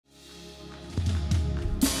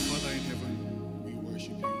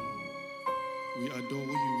We adore you,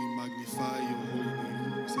 we magnify your holy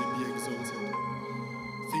name. We say, be exalted.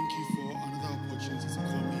 Thank you for another opportunity to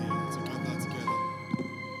come here, to gather together.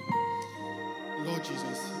 Lord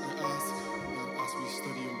Jesus, I ask that as we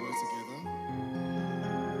study your word together,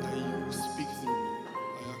 that you speak through me.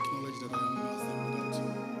 I acknowledge that I am nothing without you.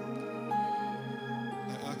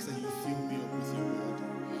 I ask that you fill me up with your word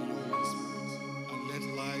and your Holy Spirit, and let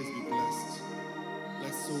lives be blessed.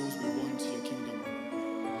 Let souls be won to your kingdom.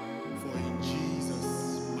 For in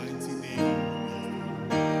Jesus' mighty name,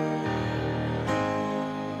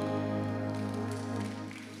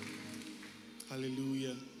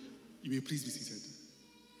 hallelujah. You may please be seated.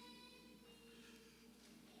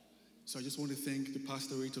 So I just want to thank the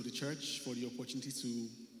pastorate of the church for the opportunity to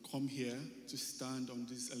come here, to stand on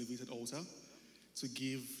this elevated altar, to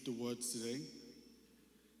give the words today.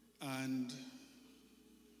 And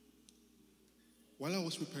while I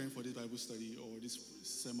was preparing for this Bible study or this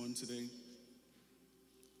sermon today,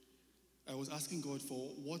 I was asking God for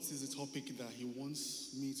what is the topic that he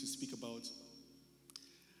wants me to speak about.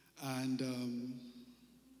 And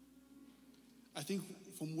I think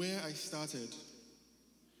from where I started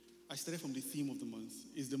from the theme of the month.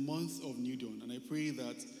 It's the month of New Dawn. And I pray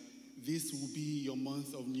that this will be your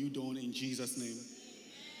month of New Dawn in Jesus' name.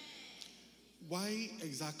 Why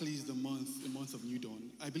exactly is the month of New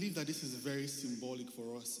Dawn? I believe that this is very symbolic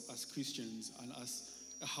for us as Christians and as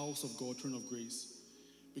a house of God, throne of grace.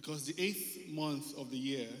 Because the 8th month of the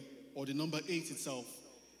year, or the number 8 itself,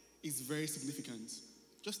 is very significant.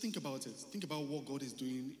 Just think about it. Think about what God is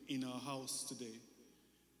doing in our house today.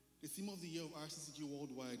 The theme of the year of RCCG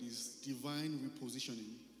worldwide is divine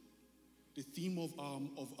repositioning. The theme of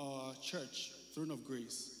our church, throne of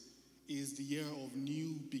grace, is the year of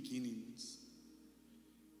new beginnings.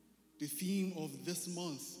 The theme of this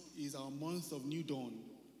month is our month of New Dawn.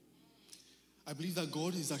 I believe that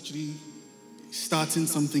God is actually starting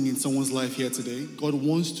something in someone's life here today. God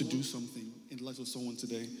wants to do something in the life of someone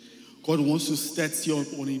today. God wants to start you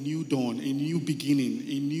on a new dawn, a new beginning,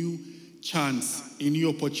 a new chance, a new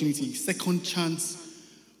opportunity, second chance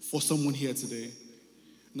for someone here today.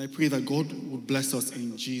 And I pray that God would bless us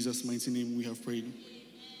in Jesus' mighty name we have prayed.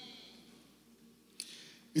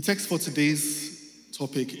 The text for today's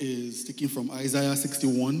topic is taken from Isaiah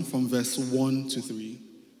 61 from verse 1 to 3.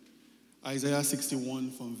 Isaiah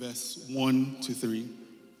 61 from verse 1 to 3.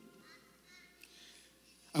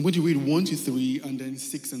 I'm going to read 1 to 3 and then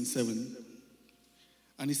 6 and 7.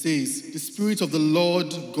 And it says, "The Spirit of the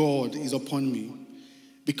Lord God is upon me,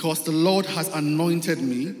 because the Lord has anointed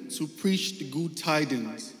me to preach the good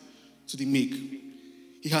tidings to the meek.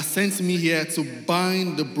 He has sent me here to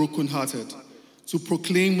bind the brokenhearted, to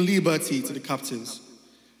proclaim liberty to the captives,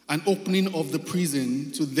 an opening of the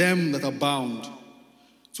prison to them that are bound,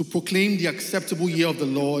 to proclaim the acceptable year of the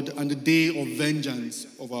Lord and the day of vengeance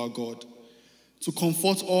of our God, to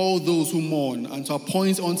comfort all those who mourn and to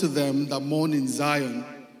appoint unto them that mourn in Zion,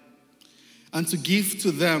 and to give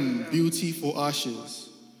to them beauty for ashes,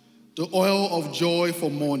 the oil of joy for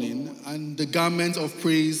mourning, and the garment of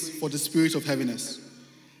praise for the spirit of heaviness,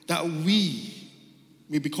 that we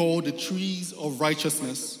may be called the trees of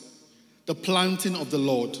righteousness, the planting of the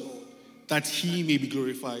Lord, that he may be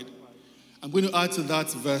glorified." I'm going to add to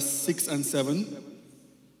that verse 6 and 7.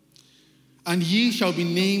 "And ye shall be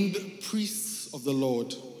named priests of the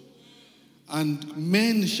Lord, and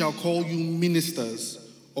men shall call you ministers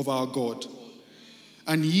of our God.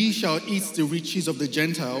 And ye shall eat the riches of the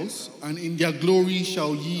Gentiles, and in their glory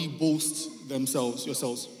shall ye boast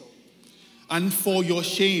yourselves. And for your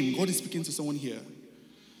shame," God is speaking to someone here,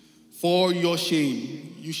 "for your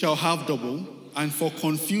shame you shall have double, and for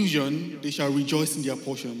confusion they shall rejoice in their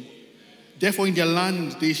portion. Therefore in their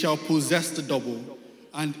land they shall possess the double,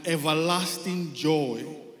 and everlasting joy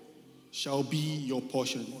shall be your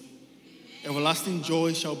portion." Everlasting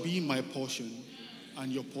joy shall be my portion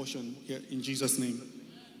and your portion here in Jesus' name.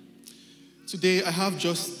 Today I have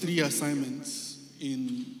just 3 assignments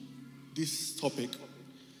in this topic.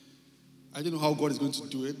 I don't know how God is going to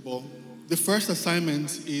do it, but the first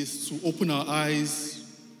assignment is to open our eyes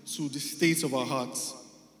to the state of our hearts.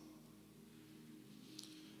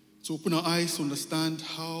 To open our eyes to understand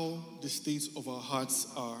how the state of our hearts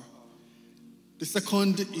are. The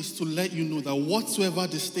second is to let you know that whatsoever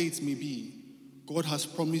the state may be, God has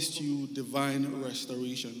promised you divine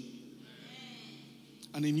restoration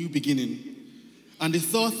and a new beginning. And the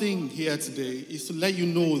third thing here today is to let you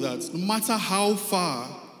know that no matter how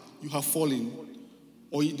far you have fallen,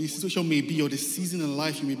 or the situation may be, or the season in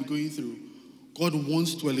life you may be going through, God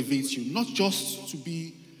wants to elevate you, not just to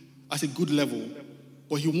be at a good level,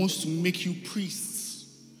 but he wants to make you priests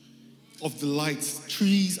of the lights,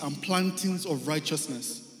 trees and plantings of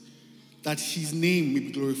righteousness, that his name may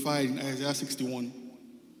be glorified in Isaiah 61.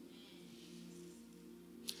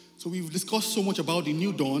 So we've discussed so much about the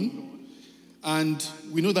new dawn, and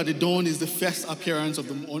we know that the dawn is the first appearance of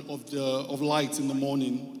light in the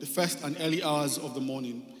morning, the first and early hours of the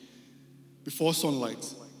morning, before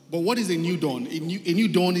sunlight. But what is a new dawn? A new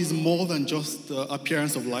dawn is more than just the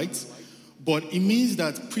appearance of light, but it means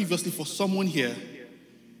that previously for someone here,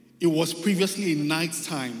 it was previously a night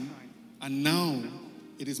time, and now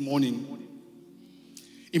it is morning.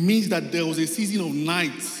 It means that there was a season of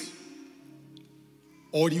night,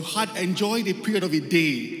 or you had enjoyed a period of a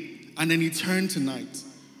day, and then it turned to night.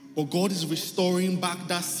 But God is restoring back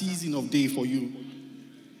that season of day for you.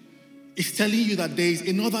 It's telling you that there is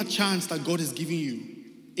another chance that God is giving you,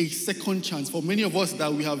 a second chance. For many of us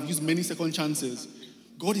that we have used many second chances,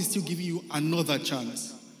 God is still giving you another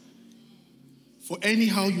chance. For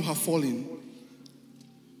anyhow you have fallen.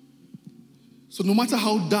 So no matter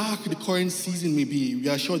how dark the current season may be, we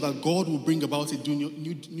are sure that God will bring about a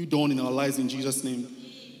new dawn in our lives in Jesus' name.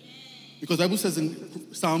 Because the Bible says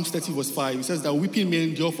in Psalms 30 verse 5, it says that weeping may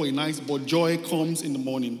endure for a night, but joy comes in the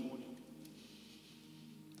morning.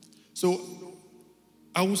 So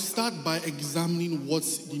I will start by examining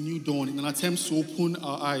what's the new dawn in an attempt to open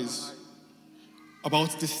our eyes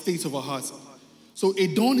about the state of our hearts. So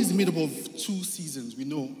a dawn is made up of two seasons, we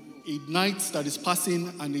know. A night that is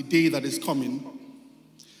passing and a day that is coming.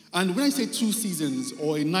 And when I say two seasons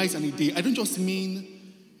or a night and a day, I don't just mean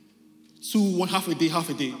half a day,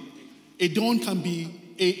 half a day. A dawn can be,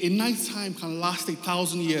 a nighttime can last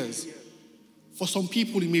 1,000 years. For some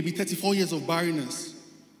people, it may be 34 years of barrenness.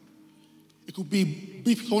 It could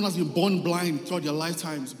be someone has been born blind throughout their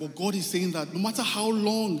lifetimes, but God is saying that no matter how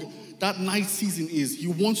long that night season is, he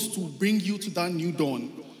wants to bring you to that new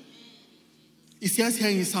dawn. It says here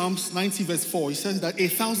in Psalms 90 verse 4, it says that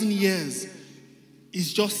 1,000 years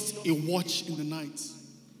is just a watch in the night.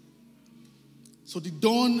 So the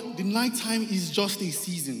dawn, the nighttime is just a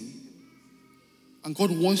season. And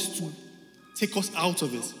God wants to take us out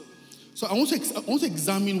of it. So I want to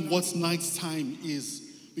examine what nighttime is,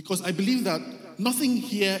 because I believe that nothing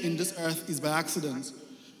here in this earth is by accident.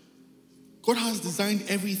 God has designed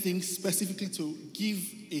everything specifically to give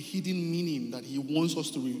a hidden meaning that he wants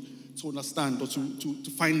us to understand or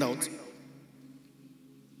to find out.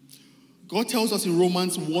 God tells us in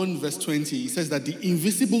Romans 1 verse 20, he says that the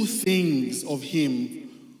invisible things of him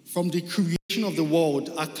from the creation of the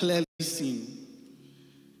world are clearly seen,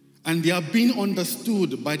 and they are being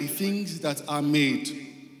understood by the things that are made.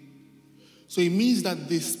 So it means that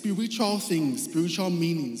the spiritual things, spiritual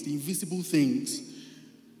meanings, the invisible things,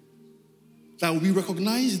 that we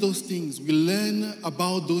recognize those things, we learn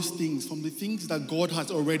about those things from the things that God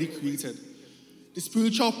has already created. The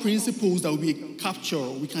spiritual principles that we capture,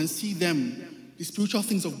 we can see them, the spiritual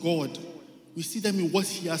things of God, we see them in what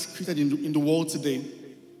he has created in the world today.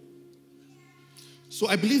 So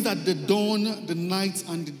I believe that the dawn, the night,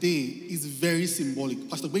 and the day is very symbolic.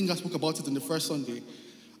 Pastor Benga spoke about it in the first Sunday,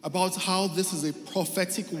 about how this is a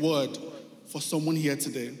prophetic word for someone here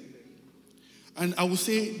today. And I will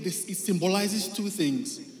say this, it symbolizes two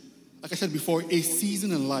things. Like I said before, a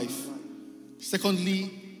season in life. Secondly,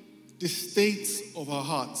 the state of our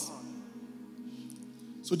hearts.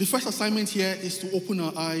 So the first assignment here is to open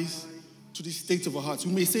our eyes to the state of our hearts.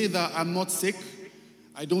 We may say that I'm not sick,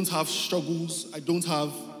 I don't have struggles, I don't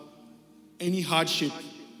have any hardship.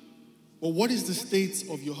 But what is the state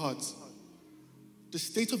of your heart? The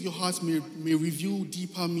state of your heart may reveal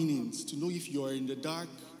deeper meanings, to know if you are in the dark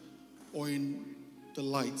or in the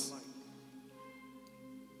light.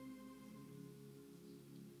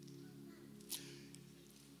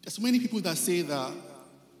 There's so many people that say that,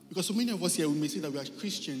 because so many of us here, we may say that we are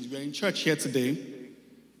Christians, we are in church here today,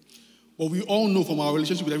 but we all know from our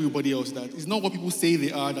relationship with everybody else that it's not what people say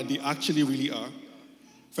they are that they actually really are.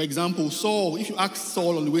 For example, Saul, if you ask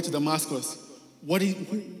Saul on the way to Damascus, what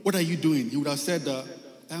are you doing? He would have said that,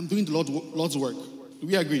 I'm doing the Lord's work. Do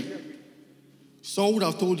we agree? Saul would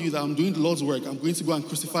have told you that I'm doing the Lord's work. I'm going to go and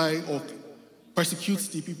crucify or persecute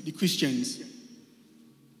the Christians.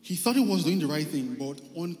 He thought he was doing the right thing, but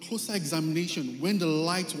on closer examination, when the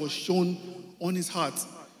light was shown on his heart,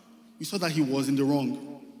 we saw that he was in the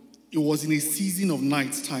wrong. It was in a season of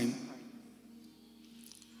night time.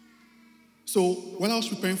 So when I was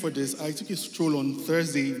preparing for this, I took a stroll on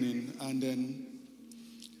Thursday evening, and then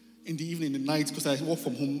in the evening, the night, because I work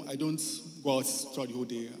from home, I don't go out throughout the whole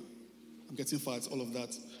day. I'm getting fat, all of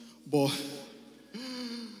that.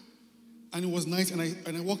 And it was night,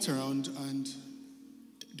 and I walked around, and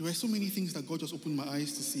there were so many things that God just opened my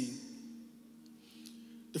eyes to see.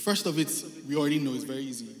 The first of it, we already know, is very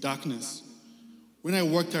easy. Darkness. When I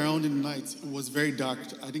worked around in the night, it was very dark.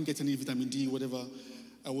 I didn't get any vitamin D, whatever.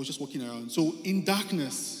 I was just walking around. So in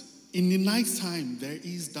darkness, in the night time, there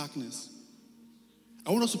is darkness.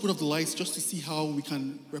 I want us to put off the lights just to see how we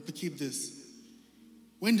can replicate this.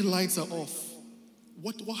 When the lights are off,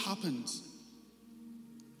 what happens?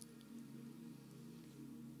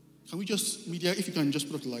 Can we just, media, if you can just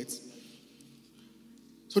put off the lights.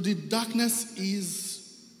 So the darkness is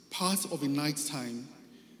part of a night time.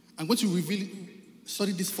 I'm going to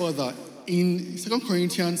study this further in 2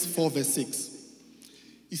 Corinthians 4 verse 6.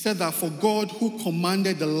 He said that for God who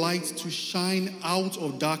commanded the light to shine out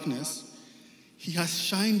of darkness, he has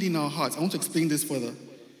shined in our hearts. I want to explain this further.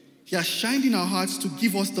 He has shined in our hearts to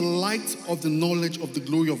give us the light of the knowledge of the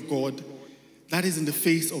glory of God that is in the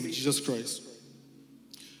face of Jesus Christ.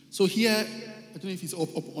 So here, I don't know if it's up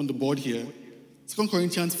on the board here, 2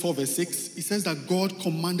 Corinthians 4 verse 6, it says that God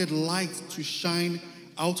commanded light to shine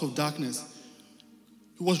out of darkness.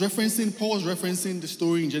 Paul was referencing the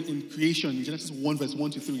story in creation, in Genesis 1 verse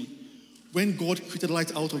 1 to 3, when God created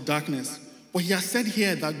light out of darkness. But he has said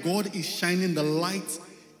here that God is shining the light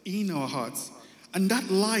in our hearts. And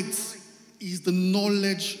that light is the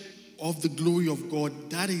knowledge of the glory of God.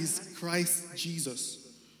 That is Christ Jesus.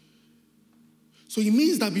 So it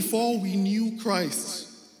means that before we knew Christ,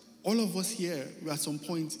 all of us here were at some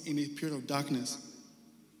point in a period of darkness.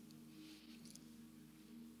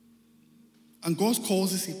 And God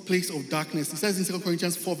calls this a place of darkness. He says in 2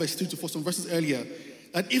 Corinthians 4 verse 2 to 4, some verses earlier,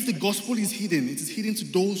 that if the gospel is hidden, it is hidden to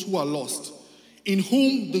those who are lost, in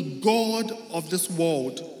whom the God of this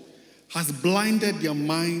world has blinded their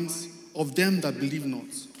minds of them that believe not,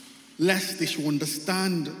 lest they should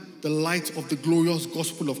understand the light of the glorious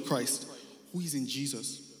gospel of Christ, who is in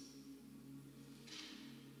Jesus.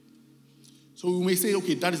 So we may say,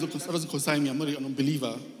 okay, that doesn't concern me. I'm not an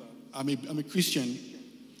unbeliever. I'm a Christian.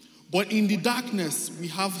 But in the darkness, we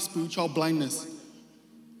have spiritual blindness.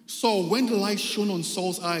 So when the light shone on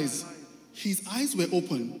Saul's eyes, his eyes were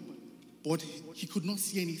open, but he could not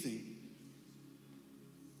see anything.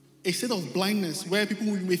 A state of blindness where people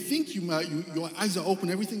may think your eyes are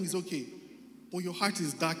open, everything is okay, but your heart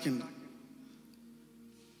is darkened.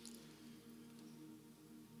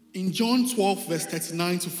 In John 12, verse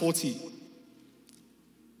 39 to 40,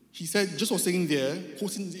 he said, just was saying there,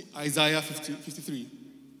 quoting Isaiah 53,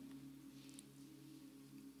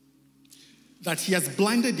 that he has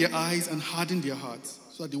blinded their eyes and hardened their hearts,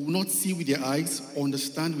 so that they will not see with their eyes or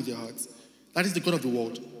understand with their hearts. That is the God of the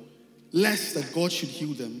world, lest that God should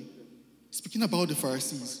heal them. Speaking about the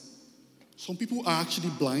Pharisees, some people are actually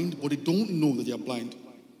blind, but they don't know that they are blind.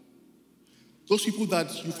 Those people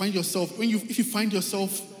that you find yourself, if you find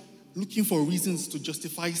yourself looking for reasons to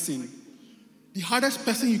justify sin, the hardest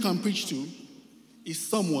person you can preach to is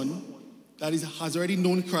someone that has already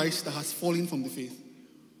known Christ, that has fallen from the faith.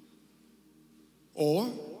 Or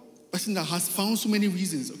a person that has found so many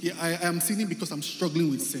reasons. Okay, I am sinning because I'm struggling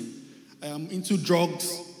with sin. I am into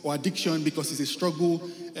drugs or addiction because it's a struggle.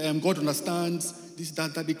 God understands this,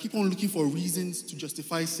 that they keep on looking for reasons to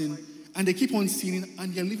justify sin, and they keep on sinning,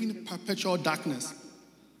 and they're living in perpetual darkness.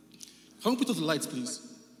 Can we put off the lights, please?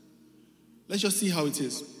 Let's just see how it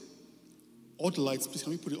is. All the lights, please,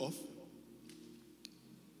 can we put it off?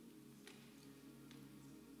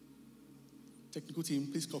 Technical team,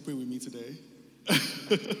 please cooperate with me today.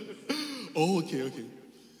 Oh, okay.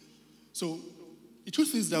 So, the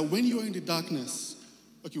truth is that when you are in the darkness,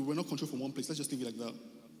 okay, we're not controlled from one place, let's just leave it like that.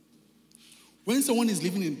 When someone is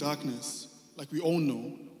living in darkness, like we all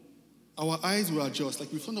know, our eyes will adjust.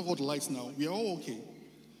 Like we've turned off all the lights now, we are all okay.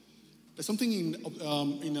 There's something in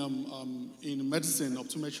medicine,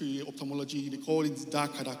 optometry, ophthalmology, they call it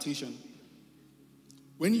dark adaptation.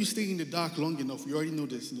 When you stay in the dark long enough, you already know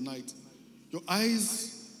this, in the night, your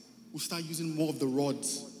eyes will start using more of the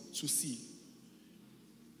rods to see.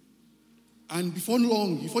 And before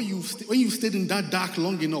long, when you stayed in that darkness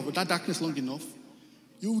long enough,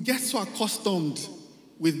 you will get so accustomed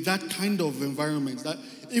with that kind of environment that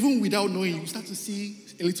even without knowing, you start to see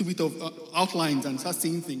a little bit of outlines and start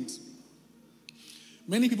seeing things.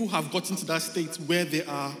 Many people have gotten to that state where their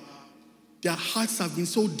hearts have been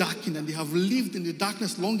so darkened and they have lived in the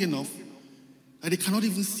darkness long enough that they cannot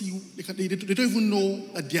even see, they don't even know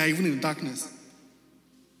that they are even in the darkness.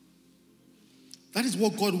 That is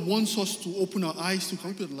what God wants us to open our eyes to. Can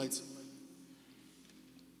we put the lights?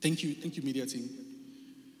 Thank you, media team.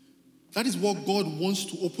 That is what God wants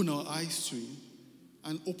to open our eyes to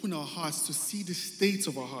and open our hearts to see the states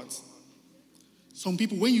of our hearts. Some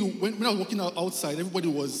people, when I was walking outside, everybody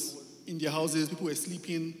was in their houses, people were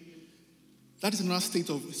sleeping. That is another state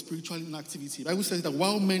of spiritual inactivity. The Bible says that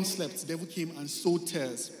while men slept, the devil came and sowed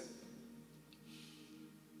tares.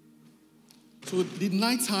 So the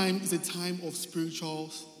night time is a time of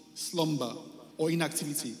spiritual slumber or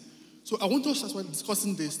inactivity. So I want us, as we're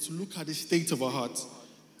discussing this, to look at the state of our hearts.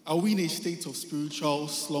 Are we in a state of spiritual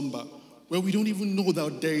slumber where we don't even know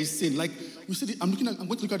that there is sin? Like we see, I'm going to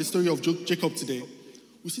look at the story of Jacob today.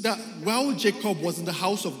 We see that while Jacob was in the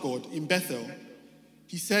house of God in Bethel,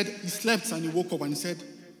 he said he slept and he woke up and he said,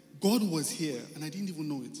 God was here and I didn't even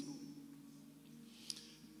know it.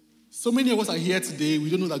 So many of us are here today, we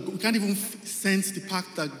don't know that we can't even sense the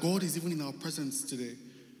fact that God is even in our presence today.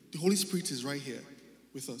 The Holy Spirit is right here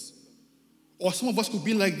with us. Or some of us could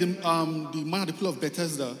be like the man at the pool of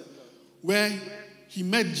Bethesda, where he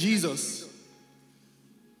met Jesus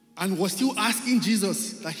and was still asking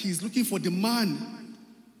Jesus that he's looking for the man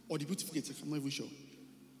or the beautiful gate. I'm not even sure.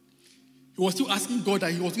 He was still asking God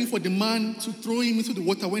that he was looking for the man to throw him into the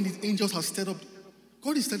water when the angels have stirred up.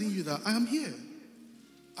 God is telling you that I am here.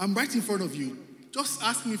 I'm right in front of you. Just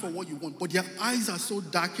ask me for what you want. But their eyes are so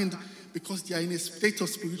darkened because they are in a state of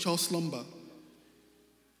spiritual slumber.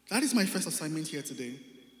 That is my first assignment here today.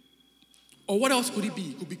 Or what else could it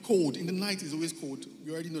be? It could be cold. In the night, it's always cold.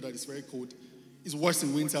 We already know that it's very cold. It's worse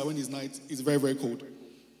in winter. When it's night, it's very, very cold.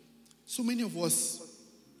 So many of us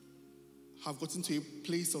have gotten to a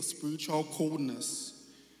place of spiritual coldness.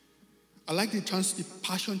 I like the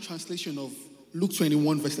Passion Translation of Luke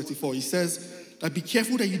 21, verse 34. It says that be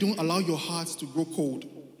careful that you don't allow your hearts to grow cold,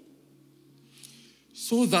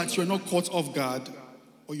 so that you're not caught off guard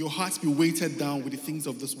or your hearts be weighted down with the things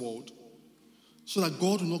of this world, so that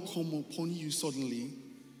God will not come upon you suddenly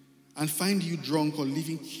and find you drunk or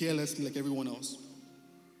living carelessly like everyone else.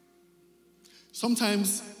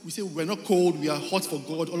 Sometimes we say we're not cold, we are hot for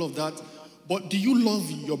God, all of that. But do you love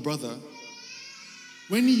your brother?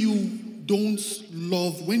 When you don't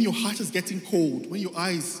love, when your heart is getting cold, when you are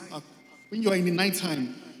in the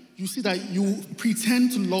nighttime, you see that you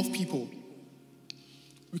pretend to love people.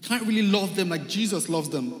 We can't really love them like Jesus loves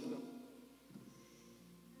them.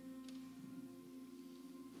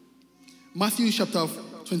 Matthew chapter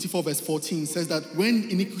 24 verse 14 says that when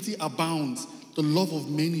iniquity abounds, the love of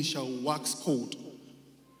many shall wax cold.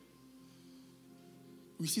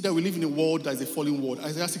 We see that we live in a world that is a fallen world.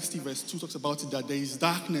 Isaiah 60 verse 2 talks about it, that there is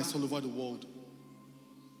darkness all over the world.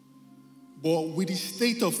 But with the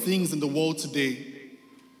state of things in the world today,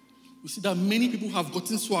 we see that many people have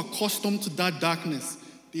gotten so accustomed to that darkness.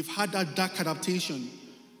 They've had that dark adaptation,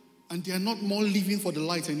 and they are not more living for the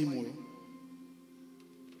light anymore.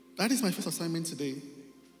 That is my first assignment today.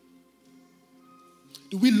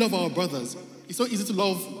 Do we love our brothers? It's so easy to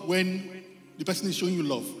love when the person is showing you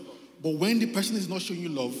love. But when the person is not showing you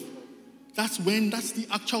love, that's the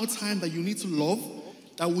actual time that you need to love,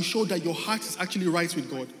 that will show that your heart is actually right with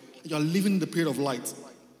God. You are living in the period of light.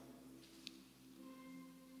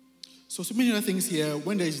 So many other things here.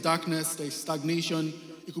 When there is darkness, there is stagnation.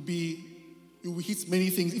 It could be, you will hit many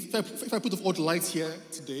things. If I put off all the lights here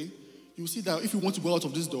today, you will see that if you want to go out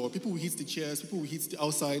of this door, people will hit the chairs, people will hit the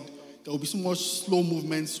outside. There will be so much slow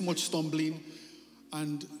movement, so much stumbling.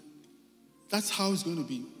 And that's how it's going to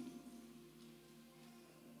be.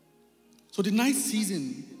 So the night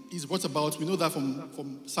season is brought about, we know that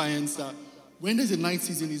from science, that when there's a night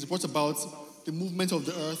season, it's brought about the movement of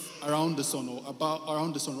the earth around the sun, or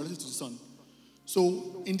around the sun, relative to the sun.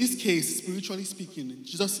 So in this case, spiritually speaking,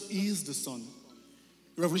 Jesus is the sun.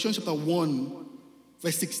 In Revelation chapter 1,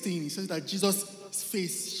 verse 16, it says that Jesus'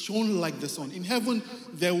 face shone like the sun. In heaven,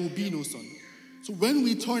 there will be no sun. So when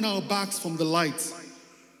we turn our backs from the light,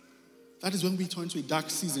 that is when we turn to a dark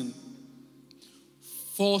season.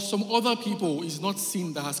 For some other people, it's not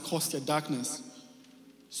sin that has caused their darkness.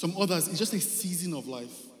 Some others, it's just a season of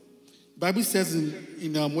life. The Bible says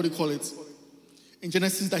in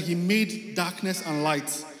Genesis that he made darkness and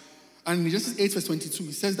light. And in Genesis 8 verse 22,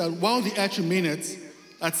 he says that while the earth remaineth,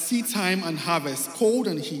 at seed time and harvest, cold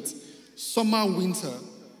and heat, summer, winter,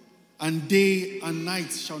 and day and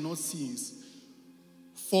night shall not cease.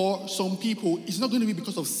 For some people, it's not going to be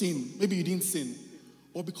because of sin. Maybe you didn't sin.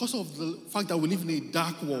 Or because of the fact that we live in a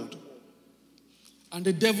dark world. And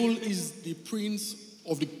the devil is the prince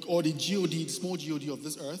of the God, the small God of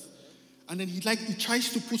this earth. And then he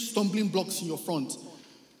tries to put stumbling blocks in your front.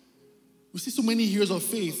 We see so many heroes of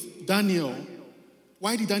faith. Daniel.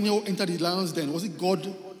 Why did Daniel enter the lion's den? Was it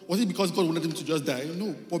because God wanted him to just die?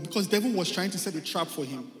 No, but because the devil was trying to set a trap for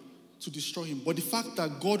him, to destroy him. But the fact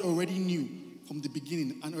that God already knew from the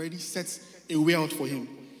beginning and already set a way out for him.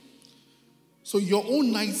 So your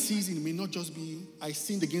own night season may not just be, I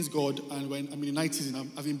sinned against God, and when I'm in the night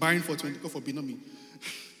season, I've been barren for 20, God forbid, not me.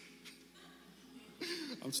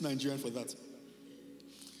 I'm too Nigerian for that.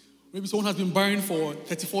 Maybe someone has been barren for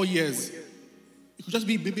 34 years. It could just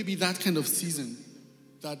be maybe that kind of season,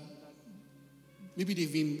 that maybe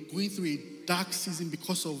they've been going through a dark season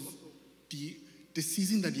because of the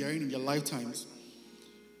season that they are in their lifetimes.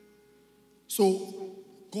 So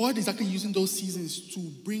God is actually using those seasons to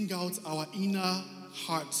bring out our inner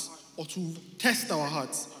hearts or to test our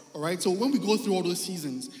hearts. All right? So when we go through all those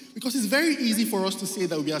seasons, because it's very easy for us to say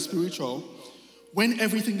that we are spiritual when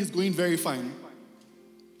everything is going very fine.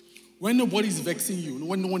 When nobody's vexing you,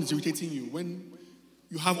 when no one is irritating you, when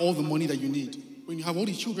you have all the money that you need, when you have all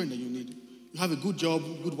the children that you need, you have a good job,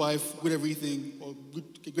 good wife, good everything, or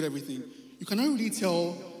good everything, you cannot really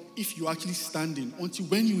tell if you're actually standing until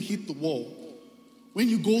when you hit the wall. When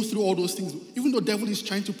you go through all those things, even though the devil is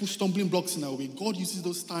trying to put stumbling blocks in our way, God uses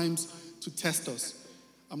those times to test us.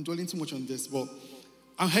 I'm dwelling too much on this, but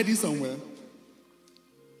I'm heading somewhere.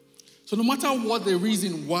 So no matter what the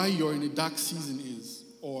reason why you're in a dark season is,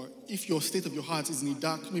 or if your state of your heart is in a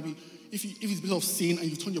dark, maybe if it's because of sin and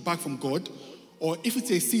you've turned your back from God, or if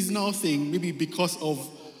it's a seasonal thing, maybe because of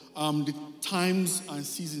the times and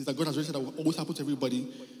seasons that God has raised that will always happen to everybody,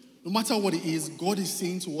 no matter what it is, God is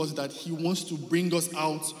saying to us that he wants to bring us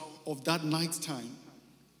out of that night time.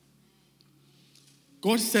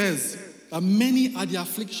 God says that many are the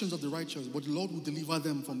afflictions of the righteous, but the Lord will deliver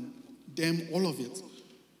them from them, all of it.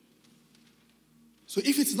 So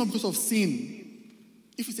if it's not because of sin,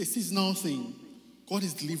 if it's a seasonal thing, God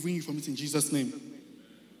is delivering you from it in Jesus' name.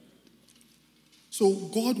 So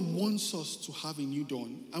God wants us to have a new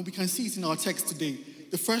dawn. And we can see it in our text today.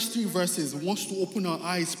 The first 3 verses wants to open our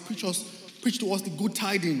eyes, preach to us the good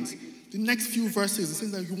tidings. The next few verses, it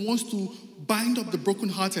says that he wants to bind up the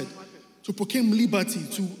brokenhearted, to proclaim liberty,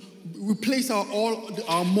 to replace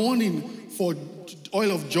our mourning for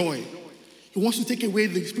oil of joy. He wants to take away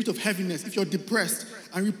the spirit of heaviness if you're depressed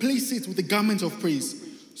and replace it with the garment of praise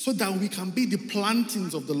so that we can be the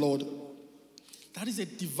plantings of the Lord. That is a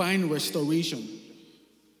divine restoration.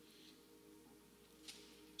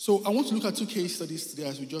 So I want to look at 2 case studies today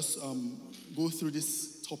as we just go through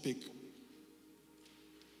this topic.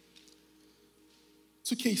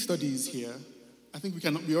 2 case studies here. I think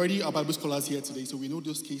we already are Bible scholars here today, so we know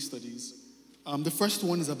those case studies. The first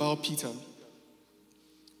one is about Peter.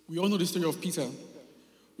 We all know the story of Peter.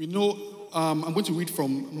 We know, I'm going to read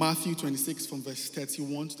from Matthew 26 from verse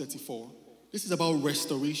 31 to 34. This is about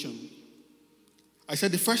restoration. I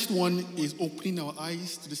said the first one is opening our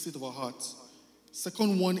eyes to the state of our hearts.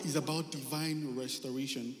 Second one is about divine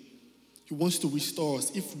restoration. He wants to restore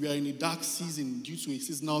us. If we are in a dark season due to a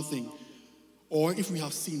seasonal thing, or if we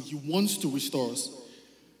have sinned, he wants to restore us.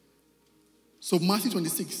 So Matthew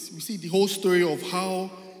 26, we see the whole story of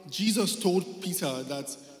how Jesus told Peter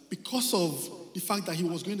that because of the fact that he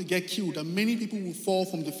was going to get killed, and many people will fall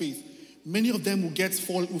from the faith, many of them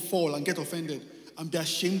will fall and get offended and be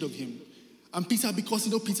ashamed of him. And Peter, because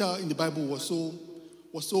Peter in the Bible was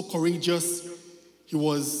so courageous, he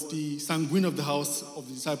was the sanguine of the house of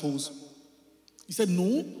the disciples. He said,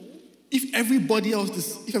 no, if everybody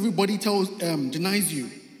denies you,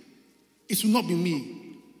 it will not be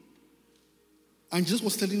me. And Jesus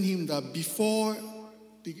was telling him that before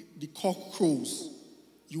the cock crows,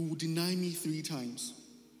 you will deny me 3 times.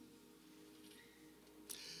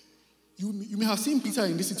 You may have seen Peter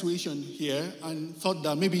in this situation here and thought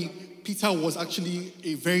that maybe Peter was actually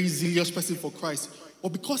a very zealous person for Christ.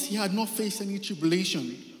 But because he had not faced any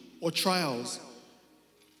tribulation or trials,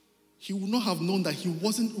 he would not have known that he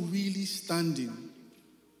wasn't really standing.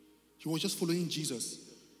 He was just following Jesus.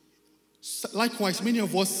 Likewise, many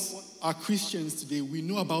of us are Christians today. We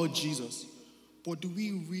know about Jesus. But do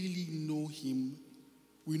we really know him?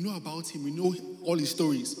 We know about him. We know all his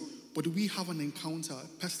stories. But do we have an encounter, a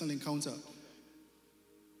personal encounter?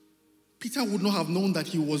 Peter would not have known that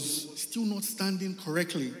he was still not standing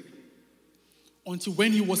correctly until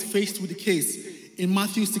when he was faced with the case in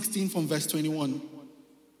Matthew 16 from verse 21.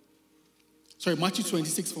 Matthew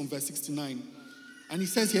 26 from verse 69. And he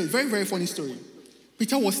says here, very, very funny story.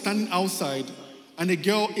 Peter was standing outside and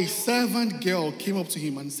a servant girl came up to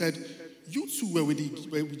him and said, you two were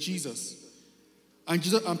with Jesus. And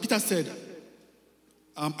Peter said,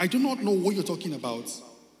 I do not know what you're talking about.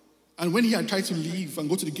 And when he had tried to leave and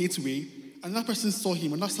go to the gateway, another person saw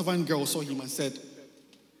him, another servant girl saw him and said,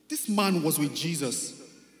 this man was with Jesus.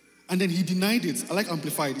 And then he denied it. I like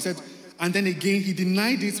Amplified. He said, and then again he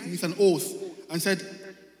denied it with an oath and said,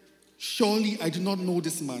 surely I do not know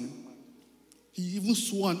this man. He even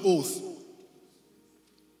swore an oath.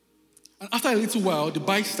 And after a little while, the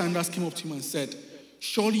bystanders came up to him and said,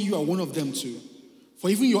 surely you are one of them too, for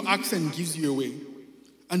even your accent gives you away.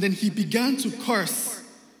 And then he began to curse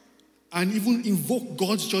and even invoke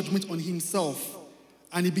God's judgment on himself.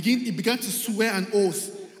 And he began to swear an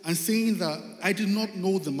oath and saying that, I did not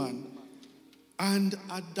know the man. And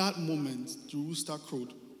at that moment, the rooster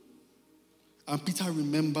crowed. And Peter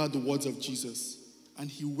remembered the words of Jesus, and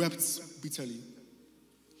he wept bitterly.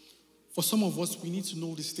 For some of us, we need to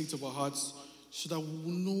know the state of our hearts so that we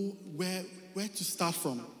will know where to start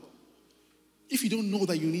from. If you don't know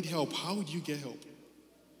that you need help, how would you get help?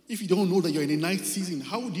 If you don't know that you're in a night season,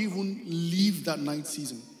 how would you even leave that night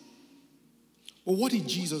season? But what did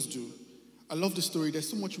Jesus do? I love the story. There's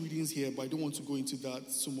so much readings here, but I don't want to go into that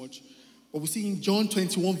so much. But we see in John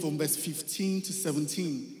 21 from verse 15 to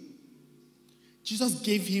 17, Jesus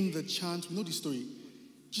gave him the chance, we know the story,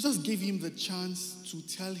 Jesus gave him the chance to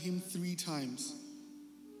tell him 3 times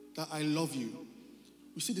that I love you.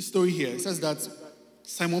 We see the story here. It says that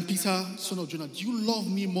Simon Peter, son of Jonah, do you love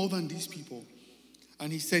me more than these people?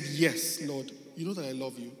 And he said, yes, Lord, you know that I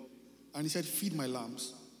love you. And he said, feed my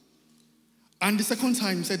lambs. And the second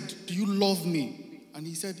time he said, do you love me? And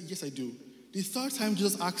he said, yes, I do. The third time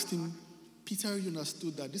Jesus asked him, Peter, you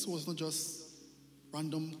understood that this was not just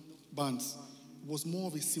random bands. It was more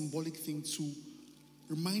of a symbolic thing to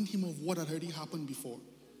remind him of what had already happened before.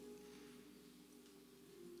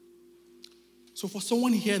 So for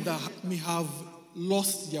someone here that may have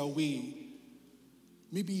lost their way,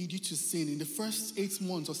 maybe due to sin, in the first 8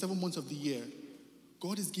 months or 7 months of the year,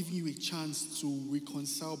 God is giving you a chance to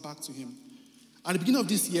reconcile back to him. At the beginning of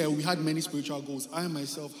this year, we had many spiritual goals. I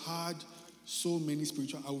myself had so many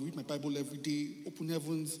spiritual. I will read my Bible every day, open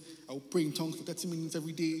heavens, I will pray in tongues for 30 minutes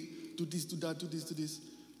every day, do this, do that, do this, do this.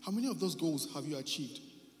 How many of those goals have you achieved?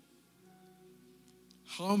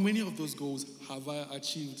 How many of those goals have I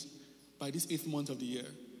achieved by this 8th month of the year?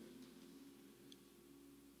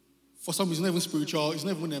 For some, it's not even spiritual, it's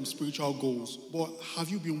not even spiritual goals. But have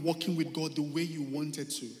you been walking with God the way you wanted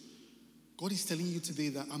to? God is telling you today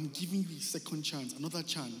that I'm giving you a second chance, another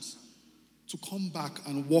chance, to come back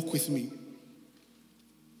and walk with me.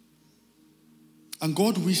 And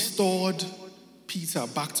God restored Peter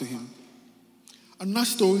back to him. Another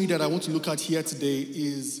story that I want to look at here today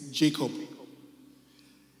is Jacob.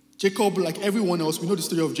 Jacob, like everyone else, we know the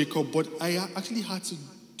story of Jacob, but I actually had to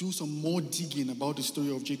do some more digging about the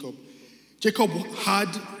story of Jacob. Jacob had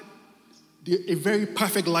a very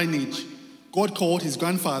perfect lineage. God called his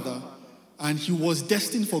grandfather, and he was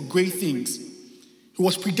destined for great things. He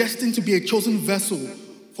was predestined to be a chosen vessel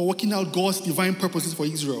for working out God's divine purposes for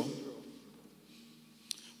Israel.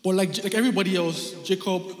 But like everybody else,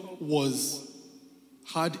 Jacob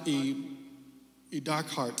had a dark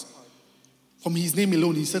heart. From his name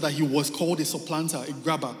alone, he said that he was called a supplanter, a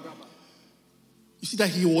grabber. You see that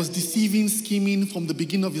he was deceiving, scheming from the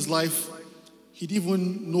beginning of his life. He didn't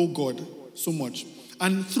even know God so much.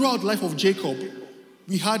 And throughout the life of Jacob,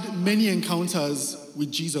 we had many encounters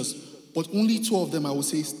with Jesus, but only 2 of them, I would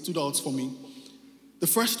say, stood out for me. The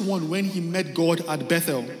first one, when he met God at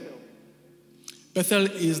Bethel. Bethel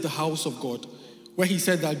is the house of God, where he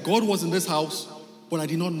said that God was in this house, but I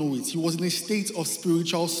did not know it. He was in a state of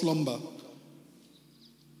spiritual slumber.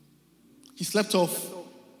 He slept off,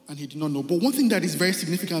 and he did not know. But one thing that is very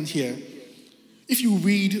significant here, if you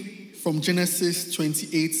read from Genesis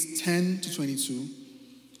 28, 10 to 22,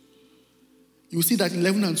 you will see that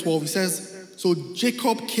 11 and 12, it says, so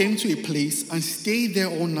Jacob came to a place and stayed there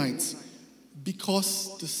all night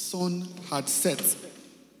because the sun had set.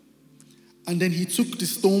 And then he took the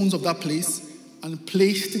stones of that place and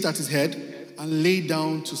placed it at his head and lay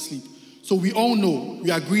down to sleep. So we all know, we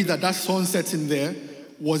agree that that sun setting there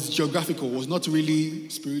was geographical, was not really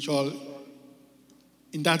spiritual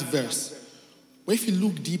in that verse. But if you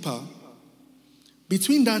look deeper,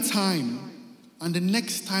 between that time and the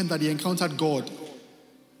next time that he encountered God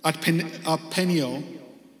at Peniel,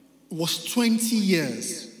 was 20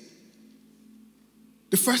 years.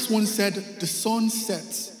 The first one said, the sun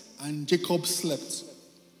set and Jacob slept.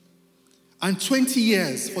 And for 20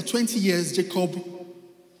 years, Jacob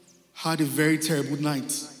had a very terrible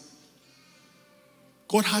night.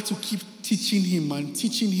 God had to keep teaching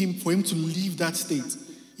him for him to leave that state.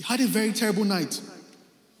 He had a very terrible night.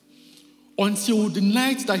 Until the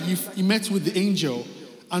night that he met with the angel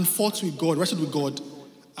and fought with God, wrestled with God.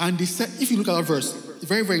 And they said, if you look at that verse, it's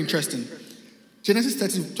very, very interesting. Genesis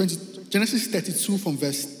 32 from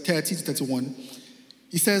verse 30 to 31.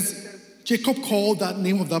 He says, Jacob called that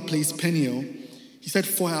name of that place Peniel. He said,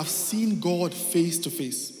 for I have seen God face to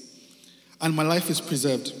face, and my life is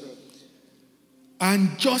preserved.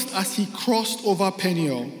 And just as he crossed over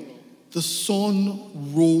Peniel, the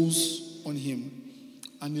sun rose on him,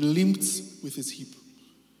 and he limped with his hip.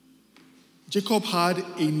 Jacob had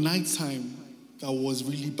a nighttime that was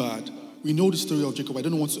really bad. We know the story of Jacob.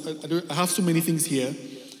 I have so many things here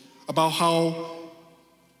about how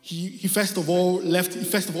he first of all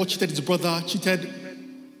cheated his brother,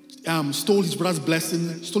 stole his brother's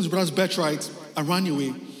blessing, stole his brother's birthright, and ran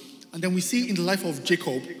away. And then we see in the life of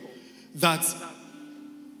Jacob that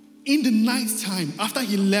in the night time, after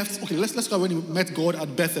he left, let's go when he met God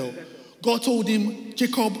at Bethel. God told him,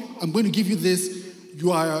 Jacob, I'm going to give you this.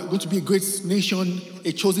 You are going to be a great nation,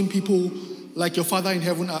 a chosen people, like your father in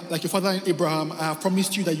heaven, like your father Abraham. I have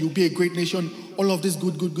promised you that you'll be a great nation, all of these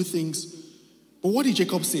good things. But what did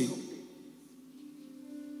Jacob say?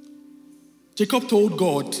 Jacob told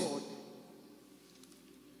God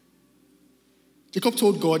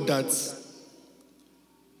that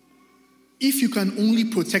if you can only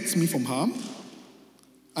protect me from harm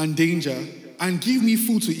and danger and give me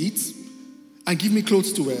food to eat and give me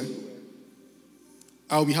clothes to wear,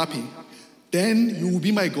 I'll be happy. Then you will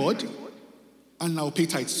be my God and I'll pay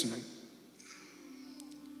tithes to you.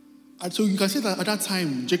 And so you can say that at that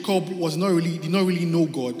time, Jacob did not really know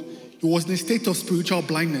God. He was in a state of spiritual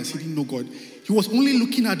blindness. He didn't know God. He was only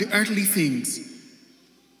looking at the earthly things.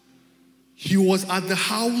 He was at the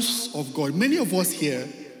house of God. Many of us here,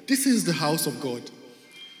 this is the house of God.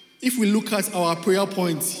 If we look at our prayer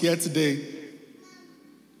points here today,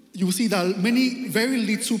 you will see that many, very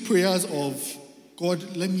little prayers of,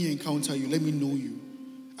 God, let me encounter you, let me know you.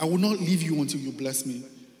 I will not leave you until you bless me.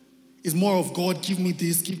 It's more of, God, give me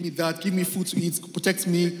this, give me that, give me food to eat, protect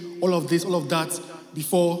me, all of this, all of that,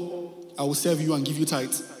 before I will serve you and give you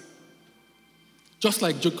tithes. Just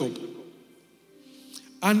like Jacob.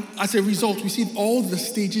 And as a result, we see all the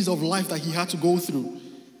stages of life that he had to go through.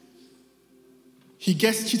 He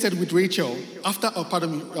gets cheated with Rachel. After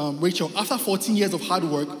 14 years of hard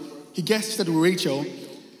work, he gets cheated with Rachel.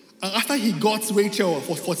 And after he got Rachel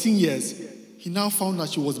for 14 years, he now found that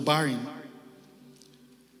she was barren.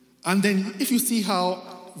 And then if you see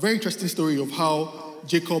very interesting story of how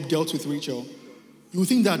Jacob dealt with Rachel, you would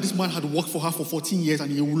think that this man had worked for her for 14 years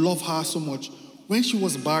and he would love her so much. When she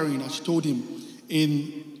was barren, and she told him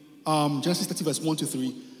in Genesis 30 verse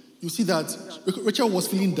 1-3, you see that Rachel was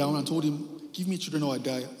feeling down and told him, give me children or I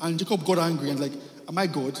die. And Jacob got angry and like, am I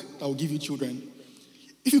God that will give you children?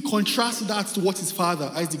 If you contrast that to what his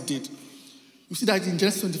father Isaac did, you see that in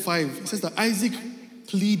Genesis 25, it says that Isaac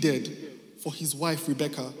pleaded for his wife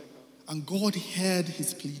Rebekah, and God heard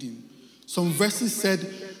his pleading. Some verses said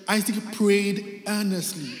Isaac prayed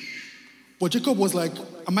earnestly. But Jacob was like,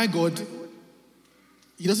 am I God?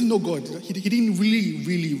 He doesn't know God. He didn't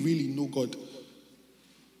really know God.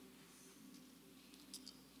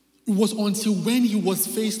 It was until when he was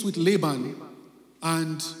faced with Laban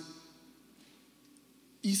and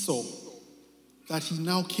Esau that he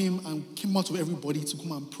now came out of everybody to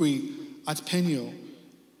come and pray at Peniel.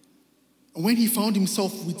 And when he found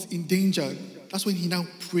himself in danger, that's when he now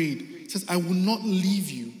prayed. He says, I will not leave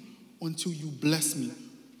you until you bless me.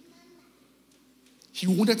 He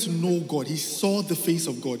wanted to know God. He saw the face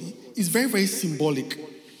of God. It's very, very symbolic.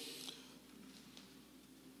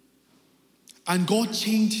 And God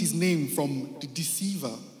changed his name from the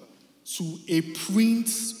deceiver to a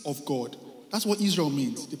prince of God. That's what Israel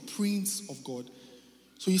means, the prince of God.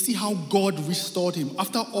 So you see how God restored him.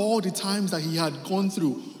 After all the times that he had gone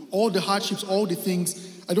through, all the hardships, all the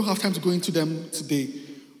things, I don't have time to go into them today.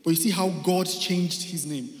 But you see how God changed his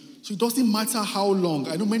name. So it doesn't matter how long.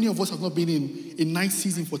 I know many of us have not been in a night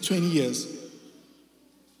season for 20 years.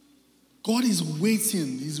 God is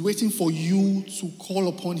waiting. He's waiting for you to call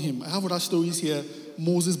upon him. I have other stories here,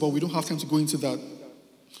 Moses, but we don't have time to go into that.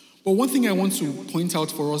 But one thing I want to point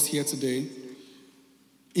out for us here today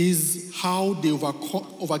is how they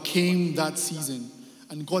overcame that season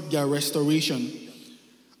and got their restoration.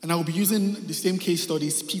 And I'll be using the same case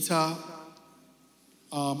studies, Peter.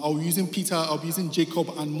 I'll be using Jacob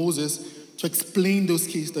and Moses to explain those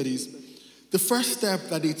case studies. The first step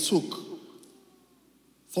that they took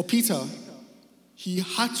for Peter, he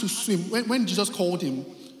had to swim. When Jesus called him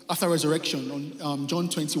after resurrection on John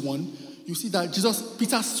 21, you see that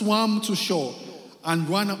Peter swam to shore and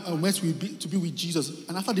ran and went to be with Jesus.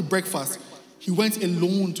 And after the breakfast, he went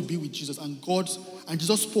alone to be with Jesus. And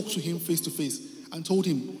Jesus spoke to him face to face and told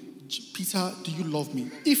him, Peter, do you love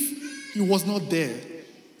me? If he was not there,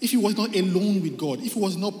 if he was not alone with God, if he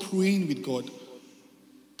was not praying with God,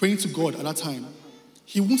 praying to God at that time,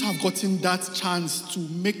 he wouldn't have gotten that chance to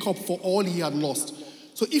make up for all he had lost.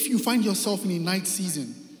 So if you find yourself in a night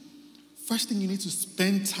season, first thing you need to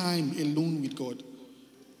spend time alone with God.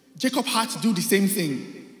 Jacob had to do the same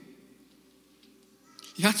thing.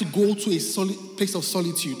 He had to go to a place of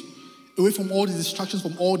solitude, away from all the distractions,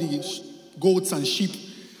 from all the goats and sheep.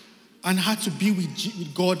 and had to be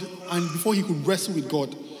with God, and before he could wrestle with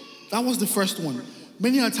God. That was the first one.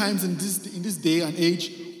 Many a times in this day and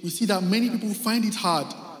age, we see that many people find it hard.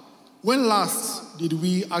 When last did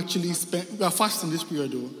we actually spend? We are fasting this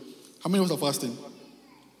period, though. How many of us are fasting?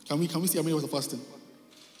 Can we see how many of us are fasting?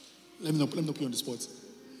 Let me not put you on the spot.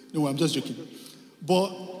 No, I'm just joking.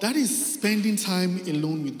 But that is spending time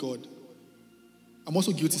alone with God. I'm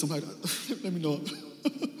also guilty sometimes. Let me not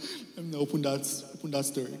open that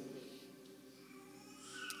story.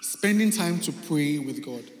 Spending time to pray with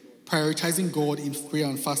God, prioritizing God in prayer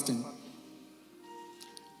and fasting.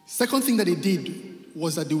 Second thing that they did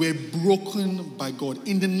was that they were broken by God.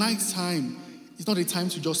 In the night time, it's not a time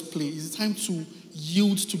to just play. It's a time to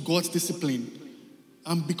yield to God's discipline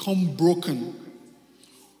and become broken.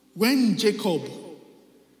 When Jacob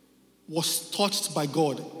was touched by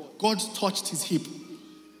God, God touched his hip.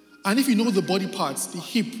 And if you know the body parts, the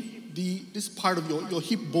hip, this part of your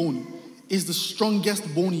hip bone is the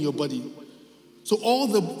strongest bone in your body. So all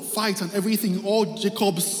the fight and everything, all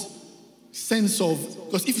Jacob's sense of,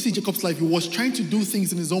 because if you see Jacob's life, he was trying to do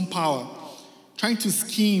things in his own power, trying to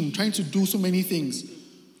scheme, trying to do so many things.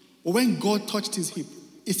 But when God touched his hip,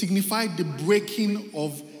 it signified the breaking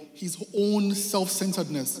of his own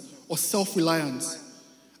self-centeredness or self-reliance.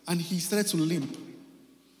 And he started to limp.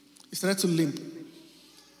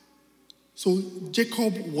 So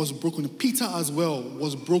Jacob was broken. Peter as well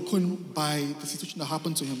was broken by the situation that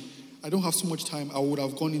happened to him. I don't have so much time. I would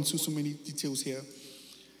have gone into so many details here.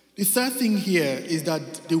 The third thing here is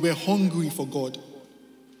that they were hungry for God.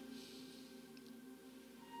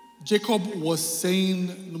 Jacob was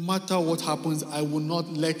saying, no matter what happens, I will not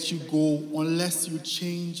let you go unless you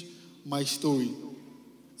change my story.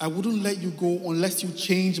 I wouldn't let you go unless you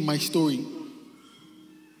change my story.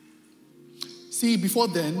 See, before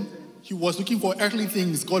then, he was looking for earthly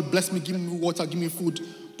things. God bless me, give me water, give me food.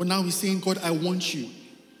 But now he's saying, God, I want you.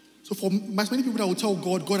 So for as many people that will tell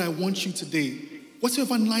God, God, I want you today.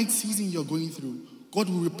 Whatever night season you're going through, God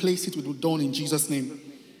will replace it with dawn in Jesus' name.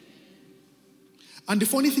 And the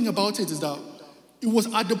funny thing about it is that it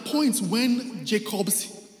was at the point when Jacob's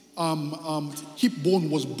hip bone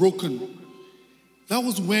was broken, that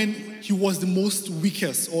was when he was the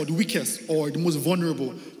weakest or the most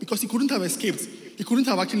vulnerable, because he couldn't have escaped. He couldn't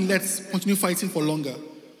have actually continue fighting for longer.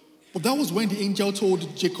 But that was when the angel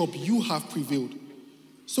told Jacob, you have prevailed.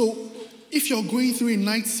 So if you're going through a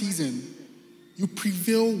night season, you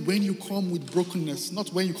prevail when you come with brokenness,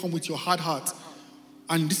 not when you come with your hard heart.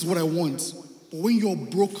 And this is what I want. But when you're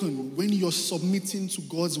broken, when you're submitting to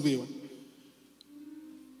God's will,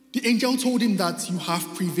 the angel told him that you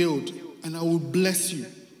have prevailed and I will bless you.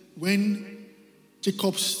 When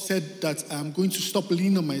Jacob said that I'm going to stop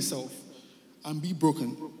leaning on myself and be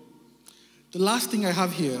broken. The last thing I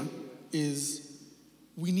have here is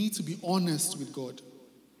we need to be honest with God.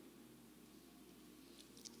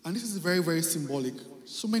 And this is very, very symbolic.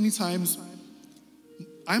 So many times,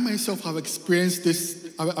 I myself have experienced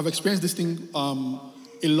this. I've experienced this thing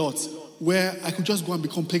a lot, where I could just go and be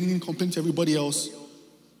complaining to everybody else.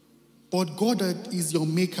 But God that is your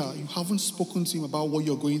maker, you haven't spoken to him about what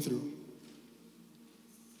you're going through.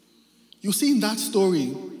 You see in that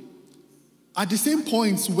story, at the same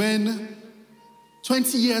point when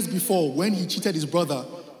 20 years before, when he cheated his brother,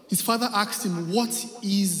 his father asked him, what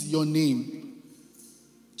is your name?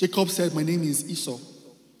 Jacob said, my name is Esau.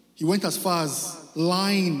 He went as far as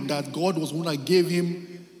lying that God was the one that gave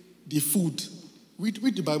him the food.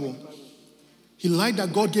 Read the Bible. He lied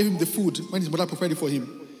that God gave him the food when his mother prepared it for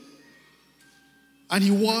him. And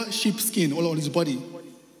he wore sheepskin all on his body.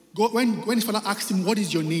 God, when his father asked him, what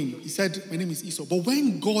is your name? He said, my name is Esau. But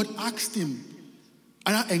when God asked him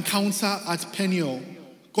at that encounter at Peniel,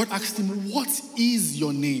 God asked him, what is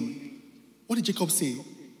your name? What did Jacob say?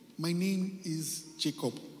 My name is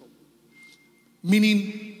Jacob.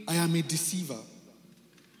 Meaning, I am a deceiver.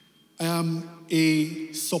 I am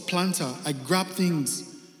a supplanter. I grab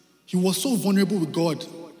things. He was so vulnerable with God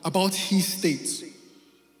about his state.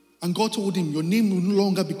 And God told him, your name will no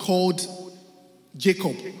longer be called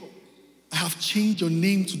Jacob. I have changed your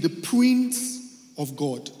name to the Prince of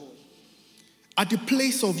God. At the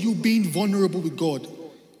place of you being vulnerable with God,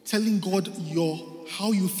 telling God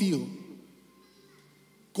how you feel,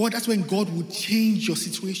 God, that's when God will change your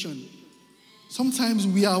situation. Sometimes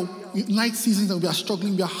we are in night seasons and we are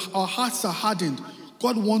struggling, our hearts are hardened.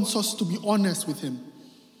 God wants us to be honest with him.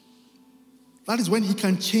 That is when he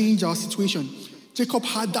can change our situation. Jacob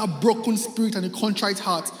had that broken spirit and a contrite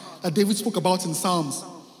heart that David spoke about in Psalms.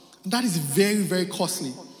 And that is very, very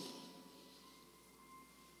costly.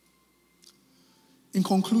 In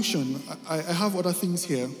conclusion, I have other things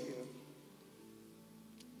here.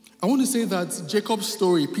 I want to say that Jacob's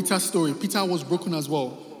story, Peter's story, Peter was broken as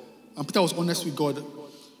well. And Peter was honest with God.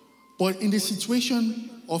 But in the situation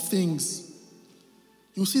of things,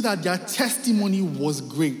 you see that their testimony was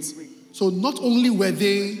great. So not only were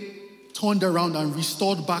they turned around and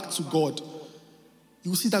restored back to God,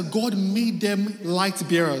 you see that God made them light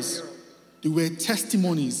bearers. They were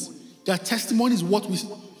testimonies. Their testimony is what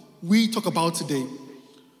we talk about today.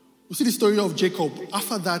 We see the story of Jacob.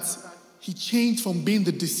 After that, he changed from being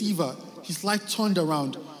the deceiver. His life turned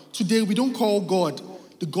around. Today, we don't call God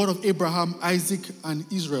the God of Abraham, Isaac, and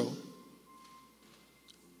Israel.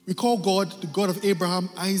 We call God the God of Abraham,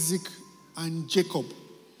 Isaac, and Jacob.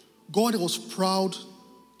 God was proud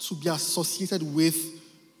to be associated with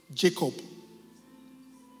Jacob.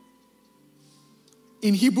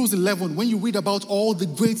 In Hebrews 11, when you read about all the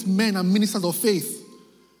great men and ministers of faith,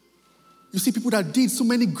 you see people that did so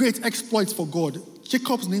many great exploits for God.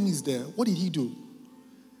 Jacob's name is there. What did he do?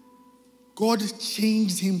 God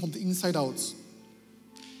changed him from the inside out.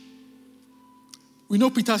 We know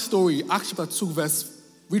Peter's story, Acts chapter 2,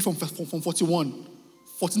 read from 14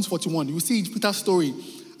 to 41. You see Peter's story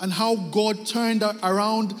and how God turned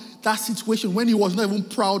around that situation when he was not even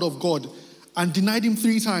proud of God and denied him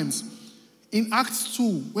 3 times. In Acts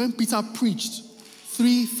 2, when Peter preached,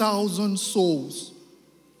 3,000 souls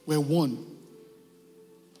were won.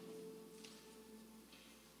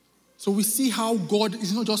 So we see how God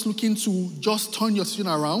is not just looking to just turn your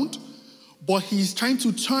situation around, but he's trying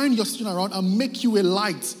to turn your situation around and make you a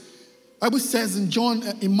light. The Bible says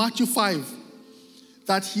in Matthew 5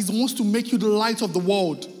 that he wants to make you the light of the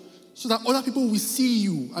world so that other people will see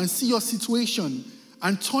you and see your situation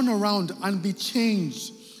and turn around and be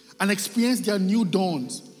changed and experience their new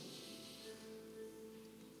dawns.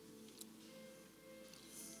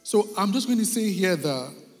 So I'm just going to say here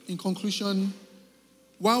that, in conclusion,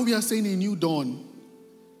 while we are saying a new dawn,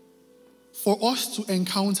 for us to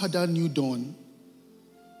encounter that new dawn,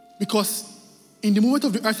 because in the movement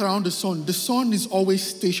of the earth around the sun is always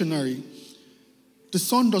stationary. The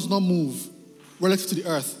sun does not move relative to the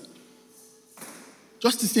earth.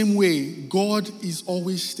 Just the same way, God is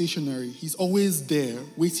always stationary. He's always there,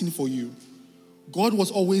 waiting for you. God was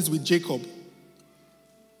always with Jacob.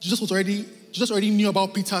 Jesus already knew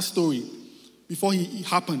about Peter's story before it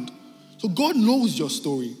happened. So God knows your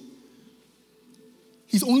story.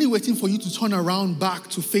 He's only waiting for you to turn around back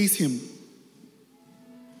to face him.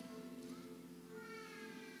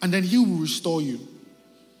 And then he will restore you.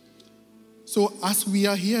 So as we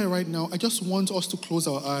are here right now, I just want us to close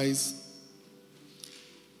our eyes.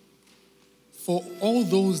 For all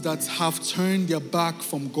those that have turned their back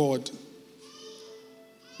from God,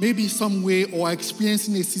 maybe some way or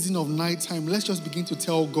experiencing a season of nighttime, let's just begin to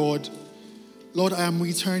tell God, Lord, I am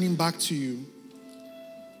returning back to you.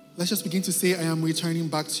 Let's just begin to say, I am returning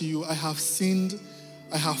back to you. I have sinned.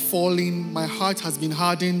 I have fallen. My heart has been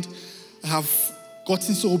hardened. I have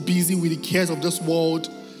gotten so busy with the cares of this world.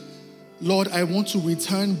 Lord, I want to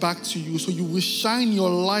return back to you so you will shine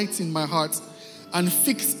your light in my heart and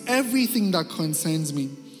fix everything that concerns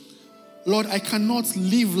me. Lord, I cannot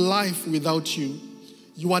live life without you.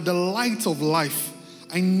 You are the light of life.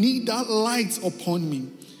 I need that light upon me.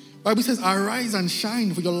 The Bible says, arise and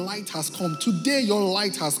shine, for your light has come. Today, your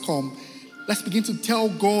light has come. Let's begin to tell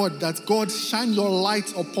God that, God, shine your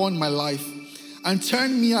light upon my life and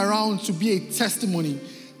turn me around to be a testimony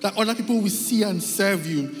that other people will see and serve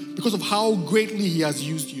you because of how greatly he has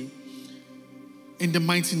used you. In the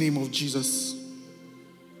mighty name of Jesus.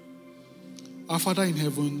 Our Father in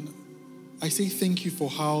heaven, I say thank you for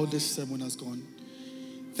how this sermon has gone.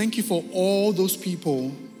 Thank you for all those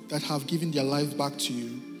people that have given their lives back to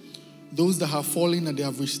you. Those that have fallen and they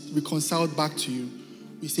have reconciled back to you,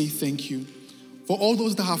 we say thank you. For all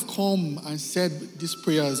those that have come and said these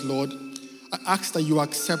prayers, Lord, I ask that you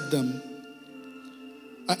accept them.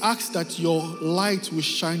 I ask that your light will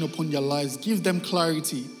shine upon their lives. Give them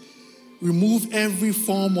clarity. Remove every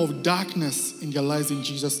form of darkness in their lives in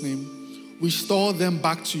Jesus' name. Restore them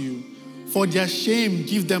back to you. For their shame,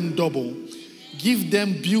 give them double. Give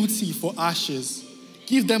them beauty for ashes.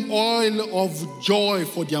 Give them oil of joy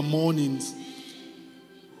for their mournings.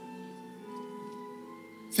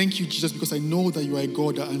 Thank you, Jesus, because I know that you are a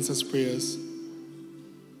God that answers prayers.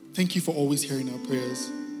 Thank you for always hearing our prayers.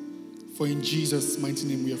 For in Jesus' mighty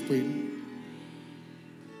name we have prayed.